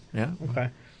 That's right, yeah.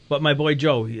 Okay. But my boy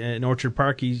Joe in Orchard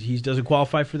Park, he doesn't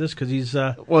qualify for this because he's...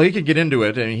 well, he could get into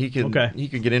it. I mean, he could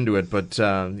get into it, but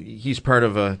he's part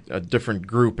of a different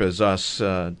group as us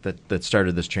that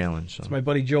started this challenge. So. It's my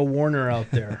buddy Joe Warner out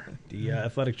there, the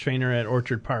athletic trainer at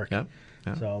Orchard Park. Yep.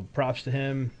 So props to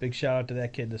him. Big shout out to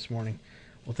that kid this morning.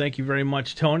 Well, thank you very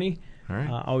much, Tony. All right.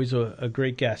 Always a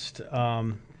great guest.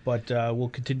 But we'll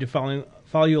continue to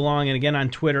follow you along, and again on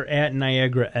Twitter at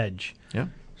Niagara Edge. Yeah.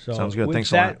 So sounds good. With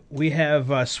Thanks that, a lot. We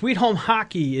have Sweet Home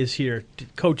Hockey is here.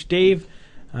 Coach Dave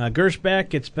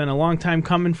Gersbach, it's been a long time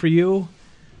coming for you.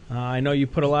 I know you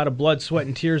put a lot of blood, sweat,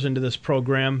 and tears into this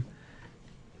program,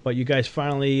 but you guys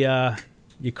finally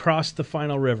you crossed the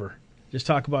final river. Just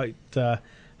talk about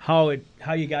how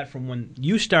you got from when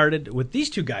you started with these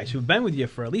two guys who've been with you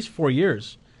for at least 4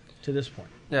 years to this point.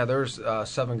 Yeah, there's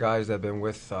 7 guys that have been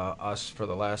with us for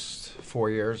the last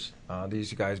 4 years,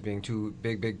 these guys being two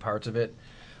big parts of it.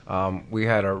 We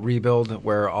had a rebuild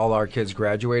where all our kids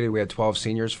graduated. We had 12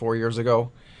 seniors 4 years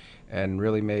ago and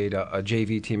really made a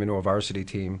JV team into a varsity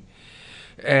team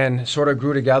and sort of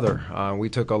grew together. We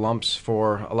took lumps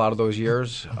for a lot of those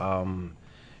years, and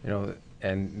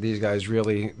these guys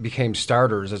really became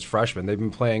starters as freshmen. They've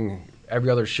been playing every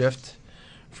other shift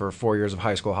for 4 years of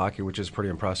high school hockey, which is pretty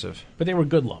impressive. But they were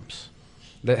good lumps.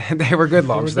 They were good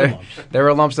lumps. They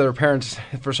were lumps that their parents,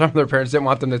 for some of their parents, didn't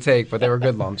want them to take, but they were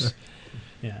good lumps.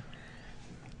 Yeah.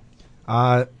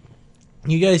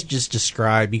 You guys just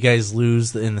described, you guys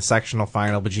lose in the sectional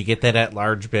final, but you get that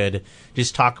at-large bid.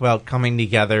 Just talk about coming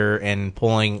together and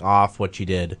pulling off what you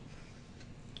did.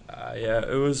 Yeah,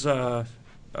 it was a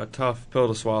tough pill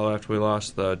to swallow after we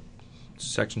lost the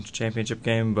section championship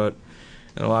game, but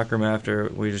in the locker room after,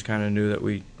 we just kind of knew that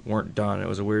we weren't done. It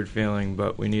was a weird feeling,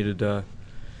 but we needed to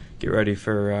get ready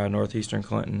for Northeastern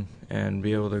Clinton and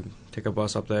be able to take a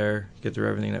bus up there, get through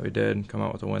everything that we did, come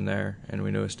out with a win there, and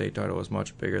we knew a state title was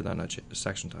much bigger than a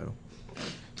section title.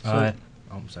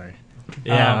 I'm sorry.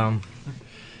 Yeah,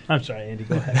 I'm sorry, Andy.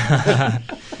 Go ahead.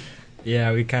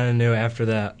 Yeah, we kind of knew after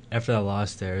that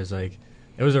loss there, it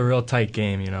was a real tight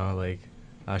game.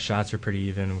 Shots were pretty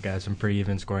even. We got some pretty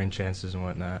even scoring chances and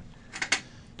whatnot.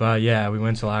 But yeah, we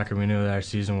went to locker. We knew that our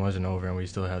season wasn't over, and we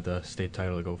still had the state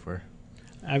title to go for.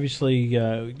 Obviously,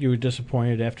 you were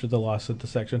disappointed after the loss at the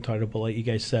section title, but like you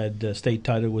guys said, the state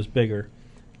title was bigger.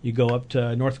 You go up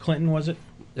to North Clinton, was it?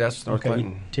 Yes, North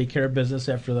Clinton. You take care of business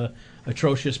after the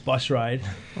atrocious bus ride.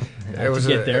 It was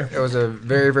a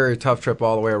very, very tough trip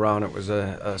all the way around. It was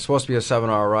supposed to be a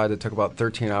 7-hour ride that took about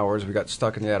 13 hours. We got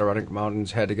stuck in the Adirondack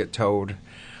Mountains, had to get towed,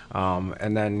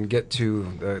 and then get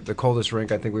to the coldest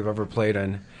rink I think we've ever played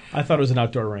in. I thought it was an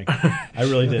outdoor rink. I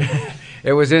really did.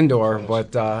 It was indoor,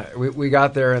 but we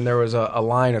got there and there was a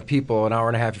line of people an hour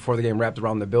and a half before the game wrapped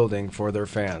around the building for their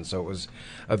fans. So it was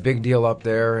a big deal up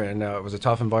there, and it was a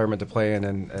tough environment to play in,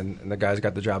 and the guys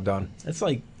got the job done. It's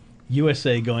like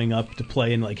USA going up to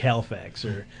play in like Halifax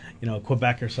or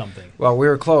Quebec or something. Well, we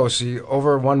were close.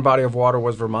 Over one body of water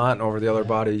was Vermont, and over the other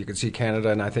body you could see Canada,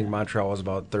 and I think Montreal was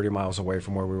about 30 miles away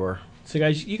from where we were. So,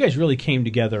 guys, you guys really came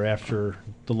together after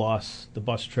the loss, the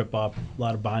bus trip up, a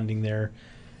lot of bonding there.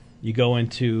 You go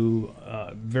into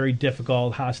a very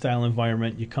difficult, hostile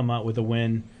environment. You come out with a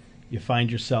win. You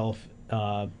find yourself,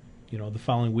 the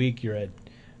following week you're at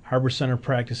Harbor Center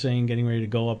practicing, getting ready to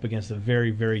go up against a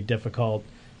very, very difficult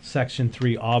Section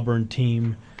 3 Auburn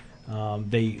team.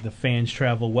 The fans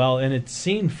travel well, and it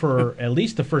seemed for at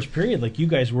least the first period like you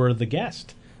guys were the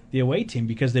guest, the away team,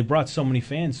 because they brought so many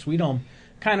fans. Sweet Home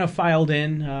kind of filed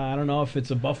in. I don't know if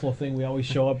it's a Buffalo thing. We always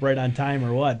show up right on time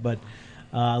or what, but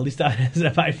At least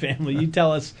as my family. You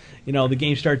tell us, the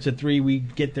game starts at 3, we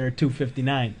get there at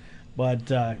 2:59.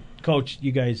 But, Coach,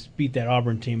 you guys beat that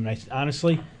Auburn team. And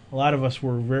honestly, a lot of us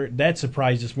were that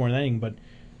surprised us more than anything. But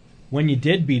when you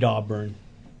did beat Auburn,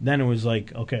 then it was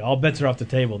like, okay, all bets are off the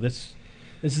table. This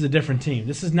is a different team.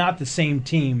 This is not the same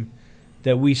team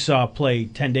that we saw play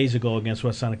 10 days ago against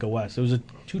West Seneca West. It was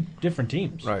two different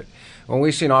teams. Right. When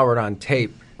we seen Auburn on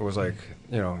tape, it was like,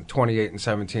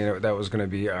 28-17. That was going to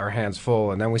be our hands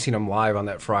full. And then we seen them live on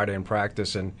that Friday in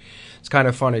practice. And it's kind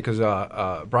of funny because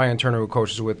Brian Turner, who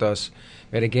coaches with us,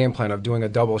 made a game plan of doing a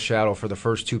double shadow for the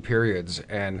first 2 periods.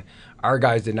 And our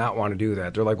guys did not want to do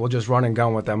that. They're like, we'll just run and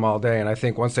gun with them all day. And I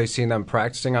think once they seen them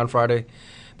practicing on Friday,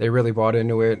 they really bought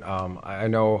into it. I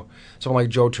know someone like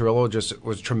Joe Turillo just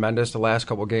was tremendous the last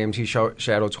couple games. He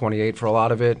shadowed 28 for a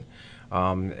lot of it.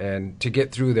 And to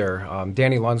get through there,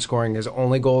 Danny Lund scoring his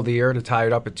only goal of the year to tie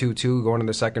it up at 2-2 going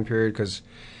into the second period, because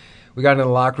we got into the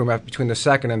locker room between the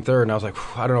second and third, and I was like,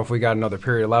 I don't know if we got another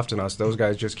period left in us. Those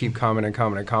guys just keep coming and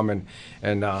coming and coming.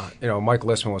 And, Mike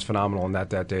Listman was phenomenal in that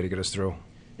day to get us through.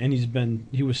 And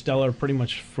he was stellar pretty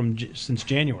much since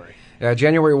January. Yeah,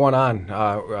 January 1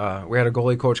 on. We had a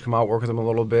goalie coach come out, work with him a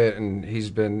little bit, and he's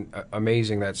been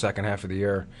amazing that second half of the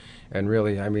year. And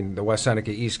really, the West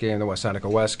Seneca East game, the West Seneca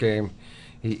West game,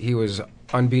 he was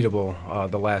unbeatable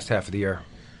the last half of the year.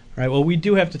 All right, well, we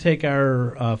do have to take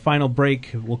our final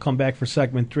break. We'll come back for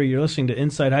segment 3. You're listening to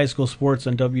Inside High School Sports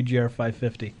on WGR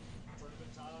 550.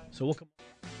 So we'll come.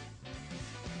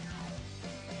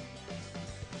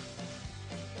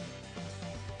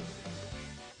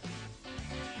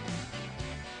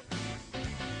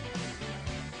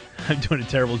 I'm doing a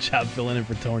terrible job filling in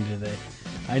for Tony today.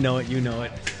 I know it, you know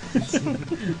it.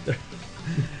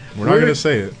 We're not going to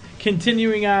say it.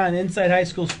 Continuing on, Inside High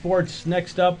School Sports.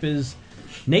 Next up is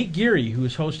Nate Geary, who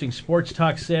is hosting Sports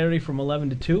Talk Saturday from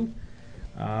 11 to 2.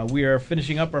 We are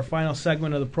finishing up our final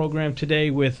segment of the program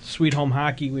today with Sweet Home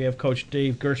Hockey. We have Coach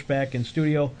Dave Gershback in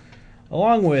studio,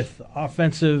 along with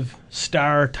offensive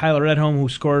star Tyler Edholm, who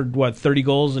scored, 30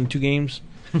 goals in 2 games?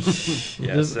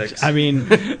 Yeah, 6.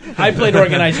 I played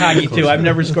organized hockey, too. I've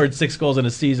never scored 6 goals in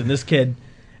a season. This kid,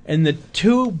 in the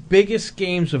 2 biggest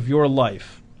games of your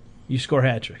life, you score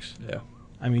hat tricks. Yeah.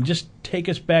 Just take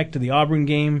us back to the Auburn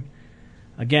game.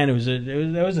 Again, it was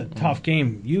a tough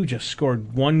game. You just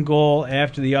scored 1 goal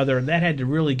after the other. That had to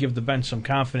really give the bench some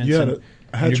confidence. You had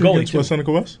a hat trick against West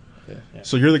Seneca West? Yeah.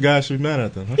 So you're the guy I should be mad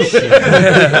at then, huh?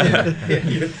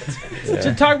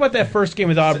 So talk about that first game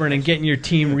with Auburn and getting your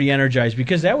team re-energized,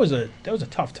 because that was a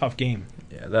tough game.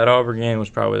 Yeah, that Auburn game was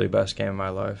probably the best game of my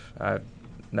life. I've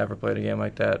never played a game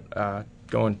like that.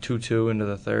 Going 2-2 into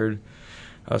the third,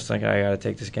 I was thinking I got to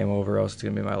take this game over, else it's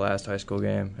going to be my last high school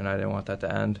game, and I didn't want that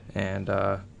to end. And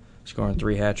scoring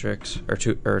 3 hat tricks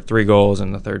or 3 goals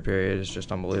in the third period is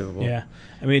just unbelievable. Yeah,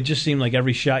 it just seemed like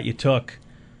every shot you took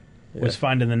was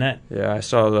finding the net. Yeah, I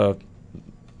saw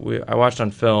I watched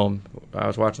on film. I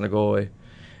was watching the goalie,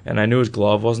 and I knew his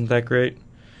glove wasn't that great,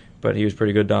 but he was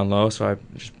pretty good down low, so I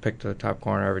just picked the top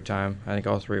corner every time. I think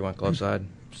all 3 went glove side.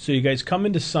 So you guys come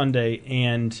into Sunday,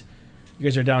 and you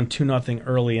guys are down 2-0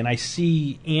 early, and I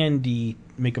see Andy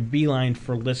make a beeline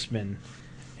for Listman,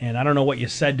 and I don't know what you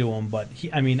said to him, but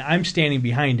I'm standing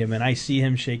behind him, and I see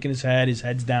him shaking his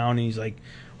head's down, and he's like,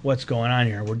 what's going on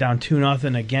here? We're down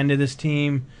 2-0 again to this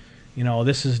team.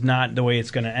 This is not the way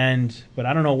it's going to end. But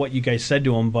I don't know what you guys said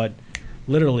to him, but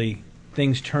literally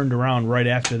things turned around right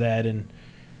after that, and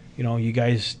you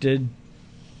guys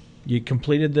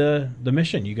completed the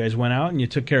mission. You guys went out and you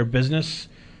took care of business.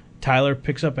 Tyler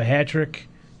picks up a hat trick.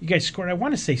 You guys scored, I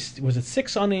want to say, was it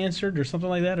 6 unanswered or something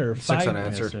like that, or 5? 6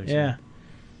 unanswered. Yeah.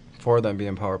 4 of them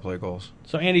being power play goals.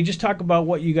 So Andy, just talk about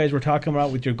what you guys were talking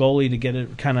about with your goalie to get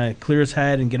it kind of clear his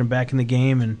head and get him back in the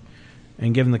game and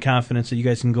give him the confidence that you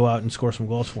guys can go out and score some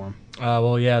goals for him.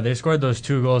 Well, yeah, they scored those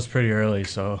 2 goals pretty early,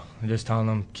 so I'm just telling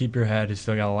them, keep your head. You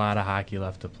still got a lot of hockey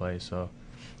left to play, so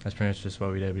that's pretty much just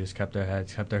what we did. We just kept our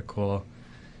heads, kept our cool,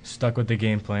 stuck with the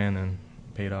game plan, and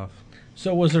paid off.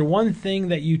 So was there one thing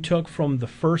that you took from the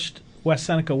first West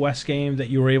Seneca West game that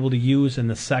you were able to use in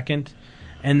the second,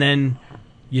 and then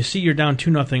you see you're down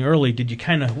 2-0 early? Did you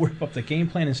kind of whip up the game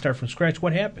plan and start from scratch?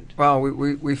 What happened? Well,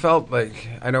 we felt like,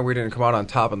 I know we didn't come out on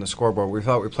top on the scoreboard. We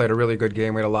felt we played a really good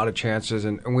game. We had a lot of chances,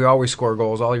 and we always score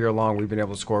goals. All year long we've been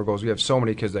able to score goals. We have so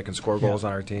many kids that can score goals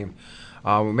on our team.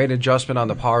 We made an adjustment on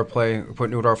the power play. We put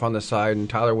Newdorf on the side, and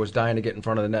Tyler was dying to get in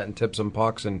front of the net and tip some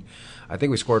pucks, and I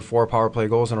think we scored 4 power play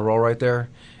goals in a row right there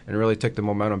and really took the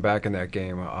momentum back in that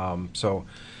game. So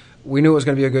we knew it was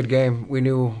going to be a good game. We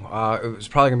knew it was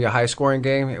probably going to be a high-scoring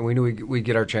game, and we knew we'd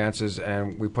get our chances,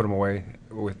 and we put them away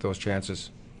with those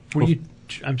chances.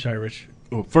 I'm sorry, Rich.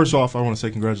 Well, first off, I want to say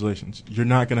congratulations. You're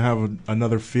not going to have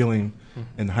another feeling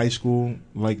in high school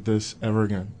like this ever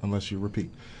again unless you repeat.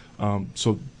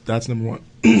 So that's number one.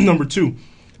 Number two,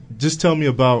 just tell me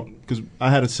about, because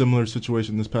I had a similar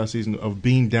situation this past season of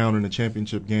being down in a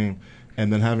championship game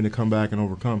and then having to come back and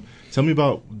overcome. Tell me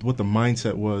about what the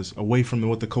mindset was away from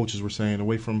what the coaches were saying,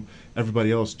 away from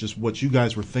everybody else, just what you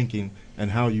guys were thinking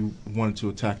and how you wanted to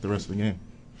attack the rest of the game.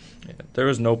 Yeah, there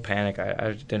was no panic.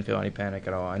 I didn't feel any panic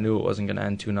at all. I knew it wasn't going to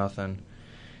end 2-0.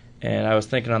 And I was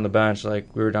thinking on the bench,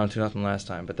 like, we were down 2-0 last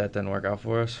time, but that didn't work out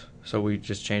for us. So we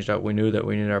just changed up. We knew that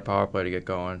we needed our power play to get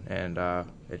going, and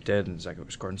it did. And it's like we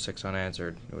were scoring 6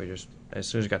 unanswered. We just, as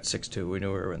soon as we got 6-2, we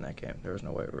knew we were in that game. There was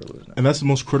no way we were losing it. And that's the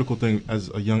most critical thing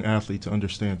as a young athlete to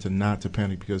understand, to not to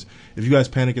panic, because if you guys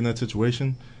panic in that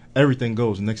situation, everything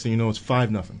goes. And next thing you know, it's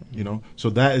 5-0, you know? So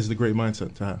that is the great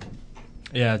mindset to have.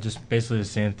 Yeah, just basically the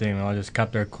same thing. I just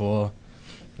kept our cool.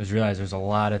 Just realized there's a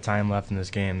lot of time left in this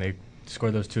game. They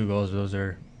scored those 2 goals. Those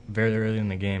are very early in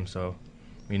the game, so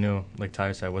we knew, like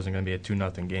Tyler said, it wasn't going to be a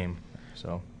 2-0 game.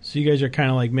 So you guys are kind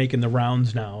of like making the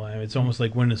rounds now. It's almost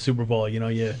like winning a Super Bowl. You know,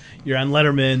 you're on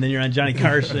Letterman, then you're on Johnny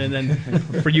Carson,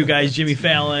 and for you guys, Jimmy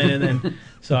Fallon, and then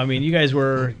so I mean, you guys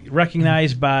were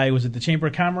recognized by, was it the Chamber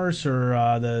of Commerce or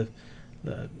the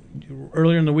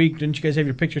earlier in the week? Didn't you guys have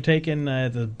your picture taken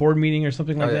at the board meeting or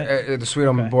something like that? At the Sweet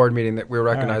Home board meeting, that we were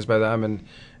recognized by them, and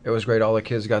it was great. All the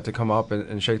kids got to come up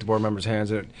and shake the board members'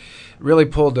 hands. It really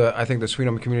pulled, I think, the Sweet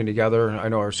Home community together. I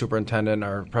know our superintendent,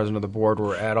 our president of the board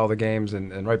were at all the games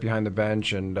and right behind the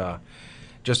bench, and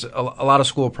just a lot of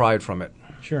school pride from it.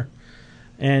 Sure.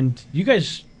 And you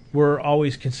guys were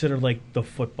always considered like the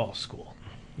football school.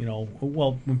 You know,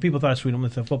 well, when people thought of Sweet Home,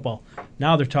 it's football.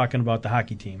 Now they're talking about the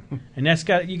hockey team, and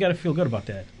you got to feel good about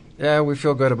that. Yeah, we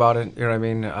feel good about it. You know what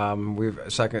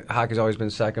I mean? Hockey's always been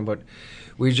second, but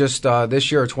we just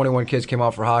this year 21 kids came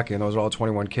out for hockey, and those are all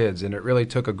 21 kids, and it really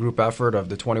took a group effort of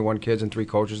the 21 kids and 3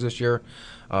 coaches this year,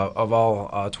 of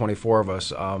all 24 of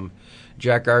us.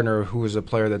 Jack Gardner, who was a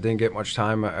player that didn't get much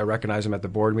time, I recognized him at the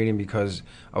board meeting because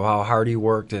of how hard he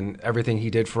worked and everything he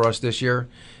did for us this year.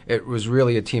 It was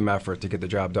really a team effort to get the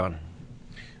job done.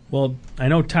 Well, I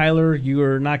know, Tyler, you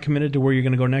are not committed to where you're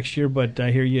going to go next year, but I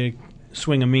hear you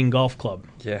swing a mean golf club.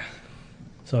 Yeah.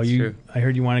 So I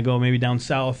heard you want to go maybe down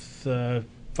south,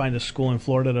 find a school in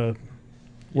Florida to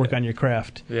work on your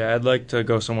craft. Yeah, I'd like to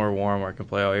go somewhere warm where I can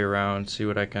play all year round, see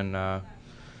what I can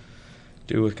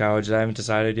do with college. I haven't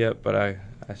decided yet, but I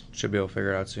should be able to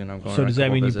figure it out soon. I'm going. So does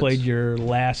that mean you played your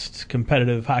last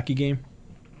competitive hockey game?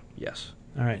 Yes.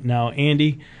 All right. Now,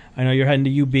 Andy, I know you're heading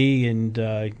to UB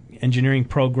and engineering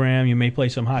program. You may play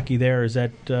some hockey there. Is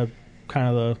that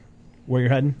kind of where you're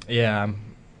heading? Yeah,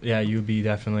 UB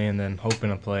definitely, and then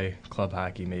hoping to play club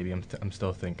hockey maybe. I'm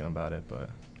still thinking about it, but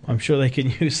I'm sure they can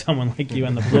use someone like you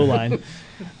on the blue line.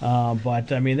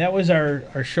 But, I mean, that was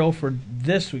our show for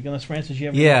this week. Unless, Francis, you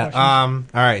have any questions?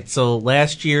 All right. So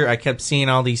last year I kept seeing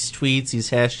all these tweets, these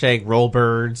hashtag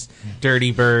rollbirds,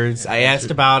 dirty birds. I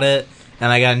asked about it,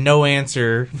 and I got no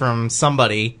answer from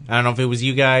somebody. I don't know if it was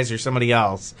you guys or somebody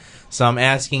else. So I'm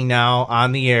asking now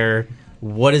on the air,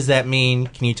 what does that mean?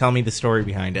 Can you tell me the story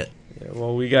behind it? Yeah,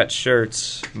 well, we got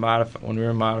shirts modified when we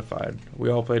were modified. We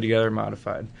all played together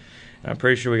modified. And I'm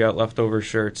pretty sure we got leftover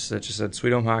shirts that just said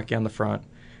Sweet Home Hockey on the front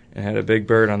and had a big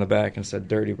bird on the back and said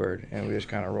Dirty Bird, and we just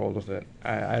kind of rolled with it.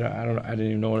 I didn't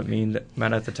even know what it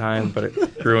meant at the time, but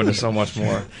it grew into so much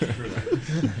more.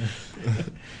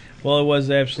 Well, it was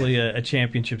absolutely a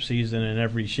championship season in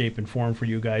every shape and form for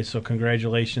you guys, so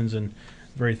congratulations, and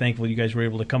very thankful you guys were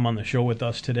able to come on the show with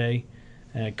us today.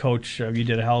 Coach, you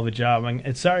did a hell of a job. I mean,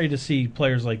 it's sorry to see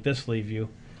players like this leave you,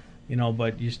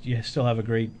 but you still have a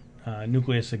great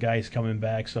nucleus of guys coming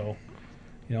back, so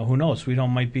who knows? Sweet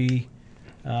Home might be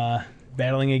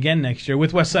battling again next year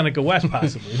with West Seneca West,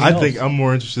 possibly. I think I'm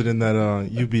more interested in that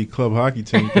UB club hockey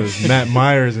team because Matt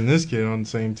Myers and this kid on the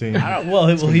same team. Will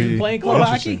he be playing club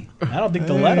hockey? I don't think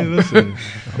they'll let him. Listen,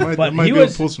 I might be able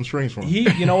to pull some strings from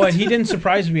him. You know what? He didn't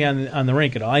surprise me on the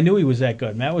rink at all. I knew he was that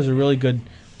good. Matt was a really good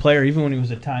player, even when he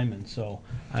was a Timon. So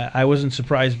I wasn't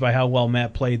surprised by how well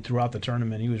Matt played throughout the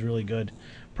tournament. He was really good.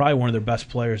 Probably one of their best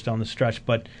players down the stretch.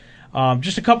 But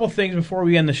just a couple of things before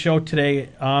we end the show today.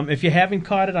 If you haven't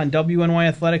caught it on WNY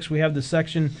Athletics, we have the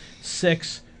Section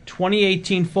 6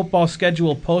 2018 football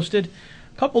schedule posted.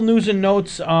 A couple news and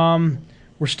notes. We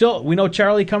know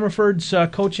Charlie Comerford's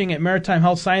coaching at Maritime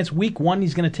Health Science. Week 1,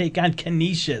 he's going to take on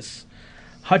Canisius.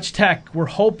 Hutch Tech, we're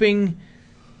hoping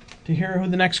to hear who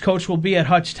the next coach will be at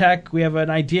Hutch Tech. We have an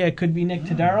idea. It could be Nick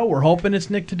Todaro. We're hoping it's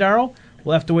Nick Todaro.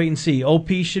 We'll have to wait and see. OP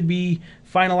should be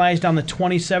finalized on the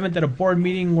 27th at a board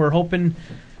meeting. We're hoping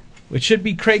It should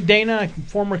be Craig Dana,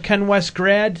 former Ken West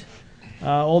grad,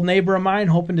 old neighbor of mine,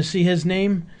 hoping to see his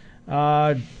name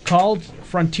called.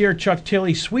 Frontier, Chuck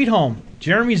Tilley. Sweet Home,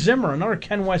 Jeremy Zimmer, another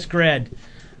Ken West grad,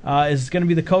 is going to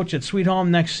be the coach at Sweet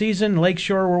Home next season.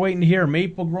 Lakeshore, we're waiting to hear.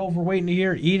 Maple Grove, we're waiting to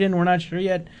hear. Eden, we're not sure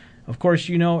yet. Of course,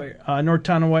 North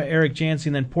Tonawanda, Eric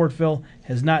Jansen, then Portville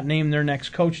has not named their next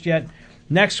coach yet.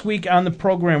 Next week on the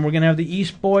program, we're going to have the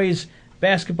East Boys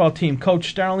basketball team. Coach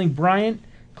Starling Bryant,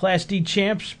 Class D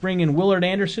champs, bring in Willard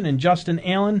Anderson and Justin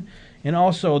Allen, and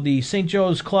also the St.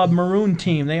 Joe's Club Maroon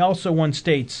team. They also won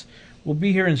states. We'll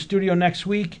be here in studio next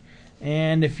week,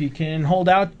 and if you can hold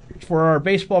out for our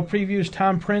baseball previews,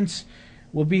 Tom Prince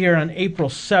will be here on April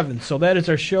 7th. So that is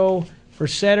our show for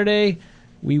Saturday.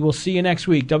 We will see you next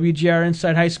week. WGR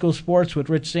Inside High School Sports with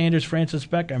Rich Sanders, Francis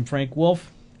Beck. I'm Frank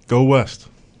Wolf. Go West.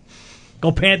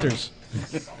 Go Panthers.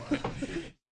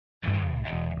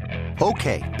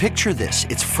 Okay, picture this.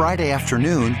 It's Friday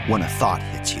afternoon when a thought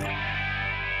hits you.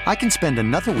 I can spend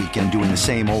another weekend doing the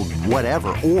same old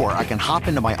whatever, or I can hop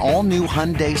into my all-new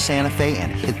Hyundai Santa Fe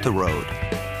and hit the road.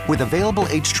 With available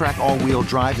H-Track all-wheel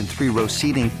drive and 3-row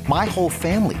seating, my whole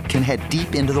family can head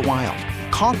deep into the wild.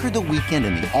 Conquer the weekend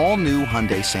in the all-new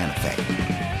Hyundai Santa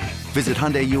Fe. Visit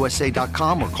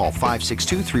HyundaiUSA.com or call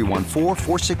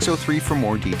 562-314-4603 for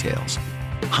more details.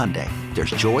 Hyundai,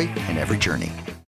 there's joy in every journey.